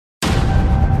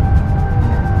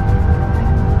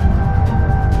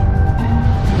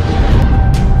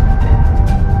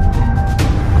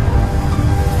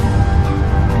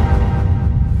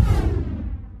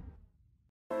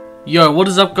Yo, what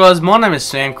is up guys? My name is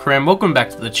AUBCRIBE, welcome back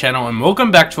to the channel and welcome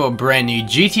back to a brand new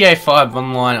GTA 5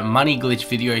 Online money glitch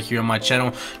video here on my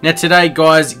channel. Now today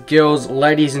guys, girls,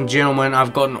 ladies and gentlemen,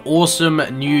 I've got an awesome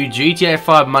new GTA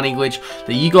 5 money glitch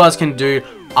that you guys can do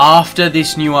after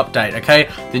this new update, okay?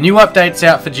 The new update's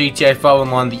out for GTA 5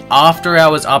 Online, the After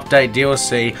Hours Update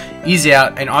DLC is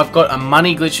out, and I've got a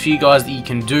money glitch for you guys that you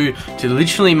can do to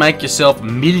literally make yourself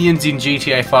millions in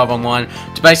GTA 5 Online,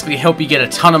 to basically help you get a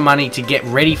ton of money to get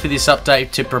ready for this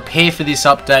update, to prepare for this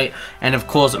update, and of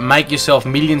course make yourself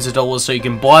millions of dollars so you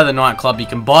can buy the nightclub, you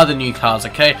can buy the new cars,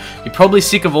 okay? You're probably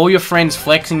sick of all your friends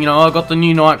flexing, you know, I got the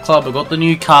new nightclub, I got the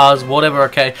new cars, whatever,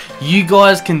 okay? You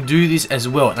guys can do this as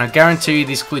well, and I guarantee you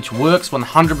this glitch works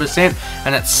 100%,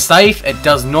 and it's safe, it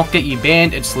does not get you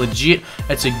banned, it's legit,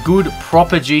 it's a good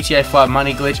proper GTA 5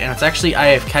 money glitch, and it's actually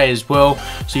AFK as well,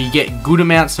 so you get good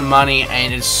amounts of money,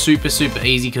 and it's super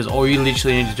easy because all you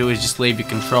literally need to do is just leave your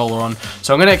controller on.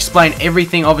 So I'm going to explain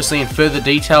everything obviously in further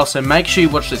detail, so make sure you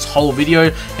watch this whole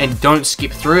video and don't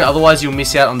skip through, otherwise you'll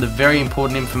miss out on the very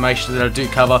important information that I do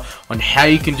cover on how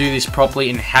you can do this properly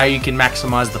and how you can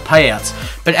maximize the payouts.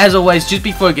 But as always, just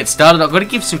before I get started, I've got to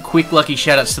give some quick lucky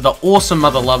shoutouts to the awesome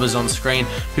mother lovers on screen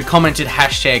who commented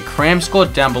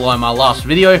 #CramSquad down below my last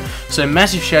video, so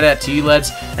massive shout out to you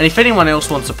lads. And if anyone else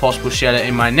wants a possible shout out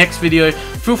in my next video,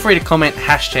 feel free to comment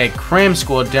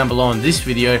 #CramSquad down below on this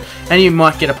video and you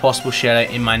might get a possible shout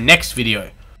out in my next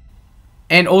video.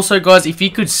 And also guys, if you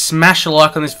could smash a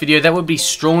like on this video, that would be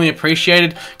strongly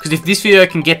appreciated, because if this video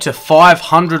can get to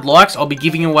 500 likes, I'll be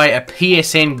giving away a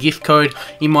PSN gift code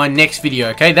in my next video,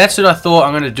 okay? That's what I thought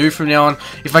I'm going to do from now on.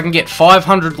 If I can get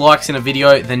 500 likes in a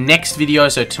video, the next video,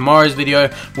 so tomorrow's video,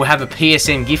 will have a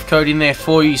PSN gift code in there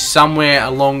for you somewhere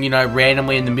along, you know,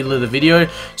 randomly in the middle of the video.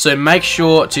 So make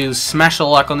sure to smash a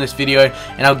like on this video,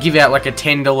 and I'll give out like a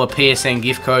 $10 PSN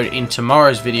gift code in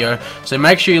tomorrow's video. So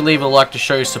make sure you leave a like to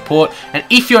show your support. And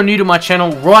if you're new to my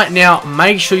channel right now,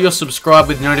 make sure you're subscribed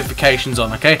with notifications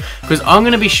on, okay? Because I'm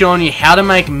going to be showing you how to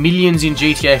make millions in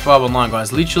GTA 5 Online,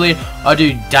 guys. Literally, I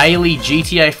do daily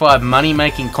GTA 5 money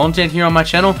making content here on my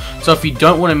channel. So if you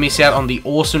don't want to miss out on the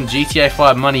awesome GTA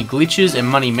 5 money glitches and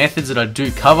money methods that I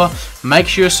do cover, make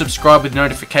sure you're subscribed with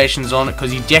notifications on,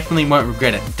 because you definitely won't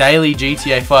regret it. Daily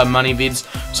GTA 5 money vids,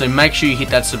 so make sure you hit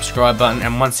that subscribe button,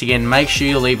 and once again, make sure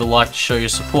you leave a like to show your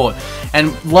support.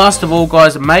 And last of all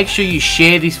guys, make sure you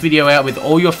share this video out with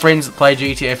all your friends that play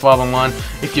GTA 5 Online.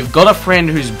 If you've got a friend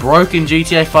who's broken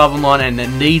GTA 5 Online and that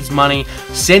needs money,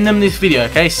 send them this video,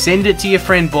 okay? Send it to your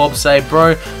friend Bob, say,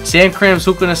 bro, AUBCRIBE's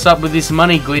hooking us up with this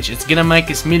money glitch, it's gonna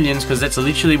make us millions, because that's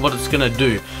literally what it's gonna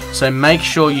do. So make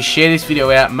sure you share this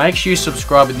video out, make sure you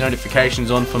subscribe with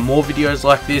notifications on for more videos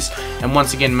like this, and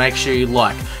once again, make sure you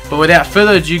like. But without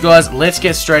further ado guys, let's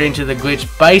get straight into the glitch.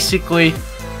 Basically,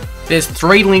 there's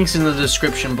 3 links in the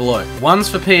description below. One's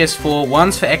for PS4,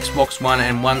 one's for Xbox One,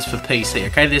 and one's for PC,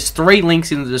 okay? There's 3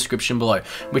 links in the description below.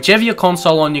 Whichever your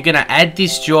console on, you're gonna add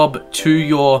this job to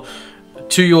your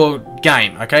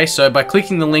game, okay? So by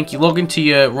clicking the link, you log into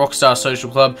your Rockstar Social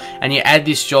Club and you add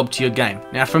this job to your game.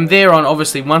 Now from there on,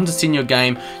 obviously once it's in your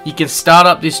game, you can start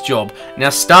up this job. Now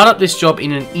start up this job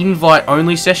in an invite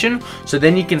only session, so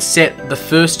then you can set the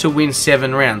first to win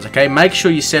 7 rounds, okay? Make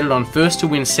sure you set it on first to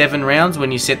win 7 rounds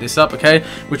when you set this up, okay?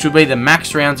 Which will be the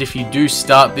max rounds if you do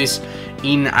start this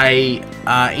in a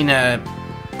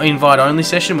invite only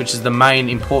session, which is the main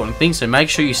important thing. So make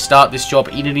sure you start this job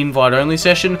in an invite only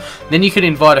session, then you can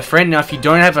invite a friend. Now if you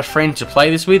don't have a friend to play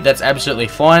this with, that's absolutely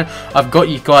fine. I've got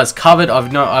you guys covered.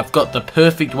 I've got the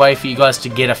perfect way for you guys to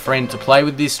get a friend to play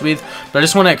with this with. But I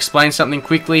just want to explain something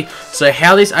quickly. So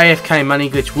how this AFK money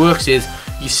glitch works is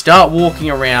you start walking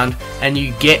around and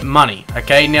you get money,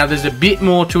 okay? Now there's a bit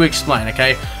more to explain,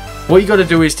 okay? What you got to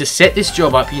do is to set this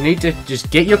job up, you need to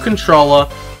just get your controller.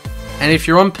 And if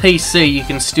you're on PC, you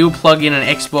can still plug in an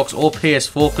Xbox or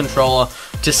PS4 controller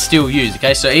to still use,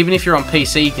 okay? So even if you're on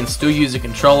PC, you can still use a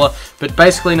controller, but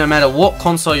basically no matter what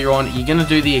console you're on, you're going to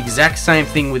do the exact same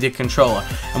thing with your controller.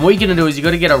 And what you're going to do is you've got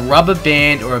to get a rubber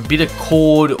band or a bit of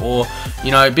cord or,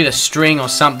 you know, a bit of string or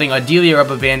something, ideally a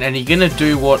rubber band, and you're going to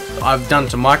do what I've done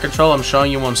to my controller. I'm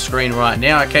showing you on screen right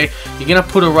now, okay? You're going to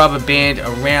put a rubber band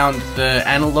around the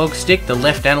analog stick, the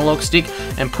left analog stick,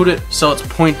 and put it so it's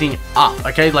pointing up,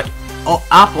 okay? Like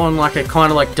up on like a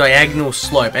kind of like diagonal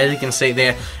slope, as you can see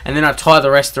there, and then I tie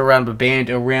the rest of the rubber band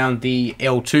around the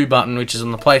L2 button, which is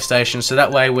on the PlayStation, so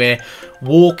that way we're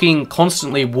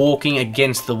constantly walking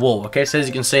against the wall. Okay, so as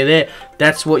you can see there,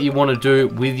 that's what you want to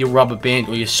do with your rubber band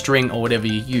or your string or whatever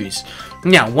you use.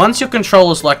 Now, once your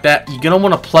controller's like that, you're going to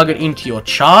want to plug it into your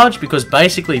charge, because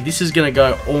basically this is going to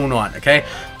go all night, okay?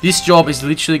 This job is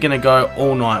literally going to go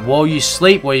all night. While you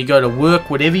sleep, while you go to work,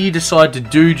 whatever you decide to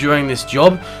do during this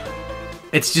job,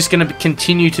 it's just going to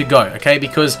continue to go, okay?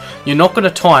 Because you're not going to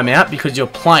time out because you're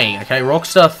playing, okay?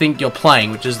 Rockstar think you're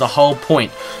playing, which is the whole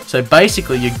point. So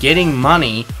basically, you're getting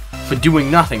money for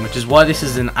doing nothing, which is why this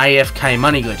is an AFK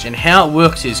money glitch. And how it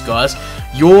works is, guys,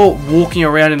 you're walking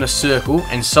around in a circle,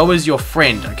 and so is your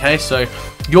friend, okay? So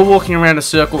you're walking around a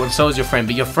circle, and so is your friend,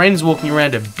 but your friend's walking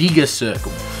around a bigger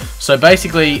circle. So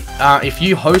basically, if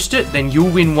you host it, then you'll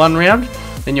win one round,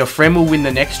 then your friend will win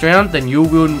the next round, then you'll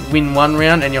win one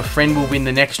round, and your friend will win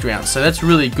the next round. So that's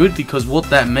really good, because what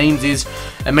that means is,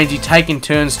 it means you take in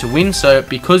turns to win. So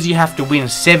because you have to win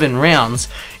 7 rounds,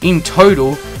 in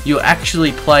total, you'll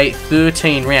actually play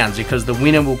 13 rounds, because the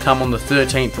winner will come on the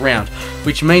 13th round,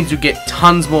 which means you get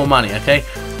tons more money, okay?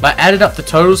 But added up the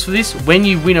totals for this, when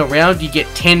you win a round, you get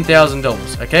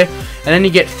 $10,000, okay? And then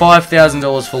you get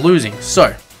 $5,000 for losing.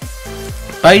 So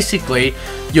basically,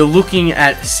 you're looking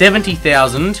at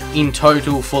 70,000 in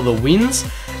total for the wins,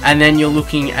 and then you're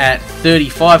looking at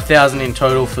 35,000 in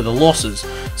total for the losses.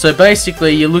 So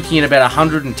basically, you're looking at about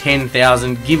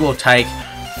 110,000, give or take,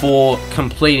 for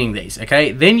completing these,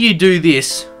 okay? Then you do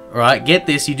this, right? Get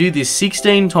this, you do this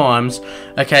 16 times,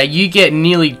 okay? You get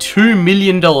nearly $2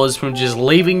 million from just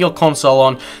leaving your console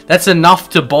on. That's enough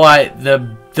to buy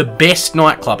the best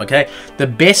nightclub, okay? The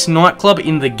best nightclub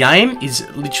in the game is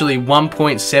literally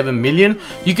 1.7 million.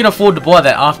 You can afford to buy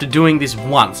that after doing this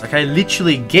once, okay?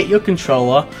 Literally get your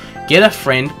controller, get a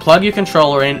friend, plug your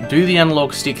controller in, do the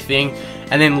analog stick thing,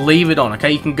 and then leave it on,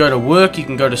 okay? You can go to work, you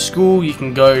can go to school, you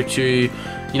can go to,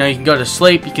 you know, you can go to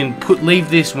sleep, you can leave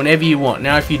this whenever you want.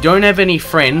 Now, if you don't have any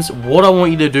friends, what I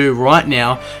want you to do right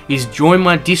now is join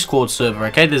my Discord server,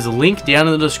 okay? There's a link down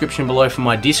in the description below for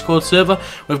my Discord server.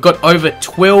 We've got over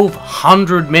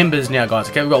 1,200 members now, guys,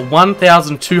 okay? We've got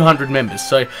 1,200 members.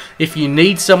 So if you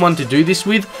need someone to do this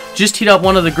with, just hit up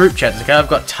one of the group chats, okay? I've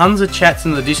got tons of chats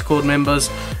in the Discord members,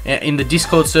 in the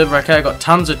Discord server, okay? I've got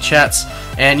tons of chats,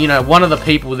 and, you know, one of the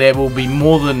people there will be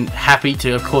more than happy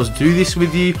to, of course, do this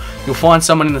with you. You'll find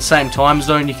someone in the same time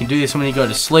zone. You can do this when you go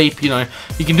to sleep, you know,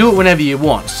 you can do it whenever you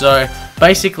want. So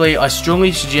basically, I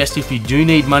strongly suggest, if you do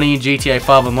need money in GTA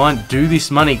 5 Online, do this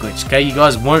money glitch, okay? You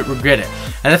guys won't regret it.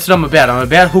 And that's what I'm about. I'm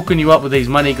about hooking you up with these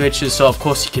money glitches, so of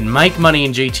course you can make money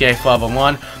in GTA 5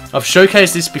 Online. I've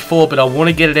showcased this before, but I want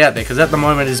to get it out there, because at the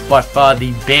moment it is by far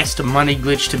the best money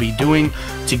glitch to be doing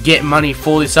to get money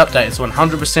for this update. It's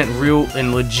 100% real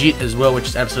and legit as well, which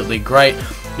is absolutely great.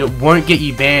 It won't get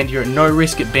you banned. You're at no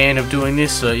risk at ban of doing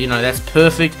this, so, you know, that's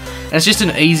perfect. And it's just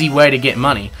an easy way to get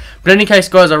money. But in any case,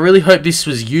 guys, I really hope this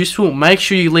was useful. Make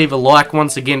sure you leave a like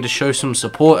once again to show some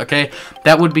support, okay?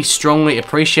 That would be strongly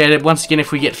appreciated. Once again,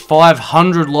 if we get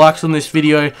 500 likes on this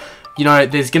video, you know,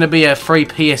 there's going to be a free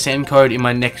PSN code in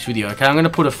my next video, okay? I'm going to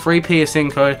put a free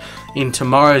PSN code in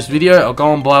tomorrow's video. I'll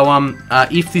go and buy one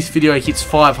if this video hits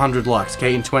 500 likes,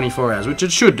 okay, in 24 hours, which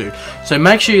it should do. So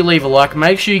make sure you leave a like.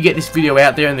 Make sure you get this video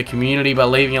out there in the community by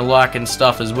leaving a like and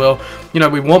stuff as well. You know,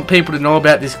 we want people to know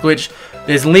about this glitch.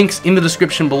 There's links in the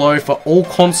description below for all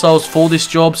consoles for this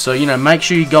job, so, you know, make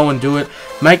sure you go and do it.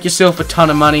 Make yourself a ton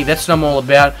of money. That's what I'm all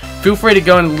about. Feel free to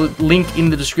go and link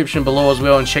in the description below as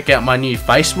well, and check out my new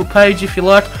Facebook page if you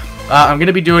like. I'm going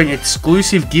to be doing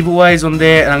exclusive giveaways on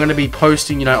there, and I'm going to be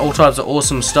posting, you know, all types of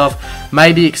awesome stuff,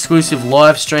 maybe exclusive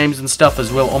live streams and stuff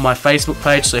as well on my Facebook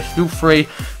page, so feel free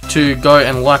to go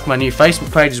and like my new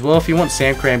Facebook page as well if you want.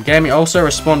 Samcram Gaming. I also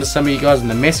respond to some of you guys in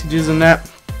the messages and that.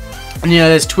 And, you know,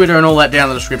 there's Twitter and all that down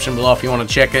in the description below if you want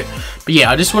to check it. But yeah,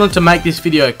 I just wanted to make this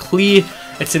video clear.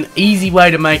 It's an easy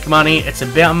way to make money. It's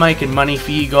about making money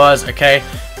for you guys, okay?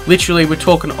 Literally, we're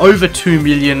talking over 2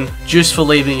 million just for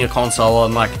leaving your console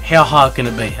on. Like, how hard can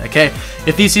it be, okay?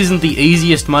 If this isn't the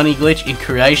easiest money glitch in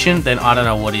creation, then I don't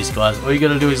know what is, guys. All you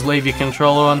gotta do is leave your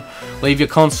controller on, leave your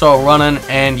console running,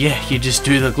 and yeah, you just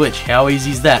do the glitch. How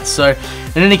easy is that? So,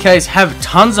 in any case, have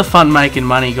tons of fun making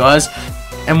money, guys.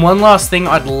 And one last thing,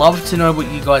 I'd love to know what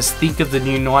you guys think of the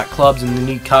new nightclubs and the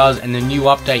new cars and the new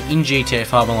update in GTA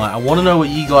 5 Online. I want to know what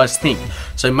you guys think.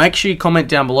 So make sure you comment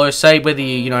down below, say whether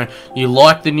you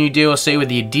liked the new deal, or say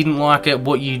whether you didn't like it,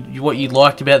 what you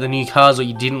liked about the new cars, or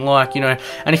you didn't like, and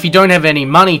if you don't have any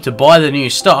money to buy the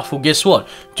new stuff, well, guess what?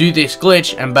 Do this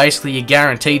glitch, and basically you're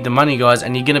guaranteed the money, guys,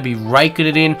 and you're going to be raking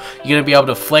it in. You're going to be able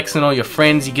to flex on all your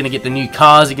friends. You're going to get the new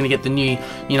cars. You're going to get the new,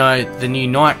 the new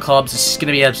nightclubs. It's just going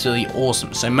to be absolutely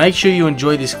awesome. So make sure you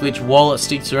enjoy this glitch while it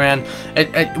sticks around.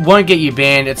 It won't get you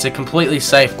banned. It's a completely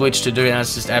safe glitch to do, and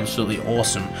it's just absolutely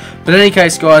awesome. But in any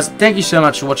case, guys, thank you so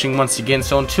much for watching once again.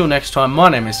 So until next time, my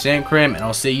name is AUBCRIBE, and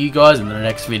I'll see you guys in the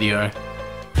next video.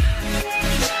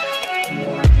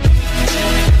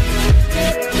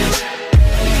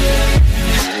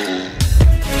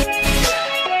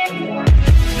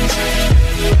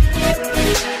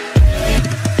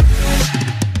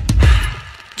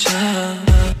 time.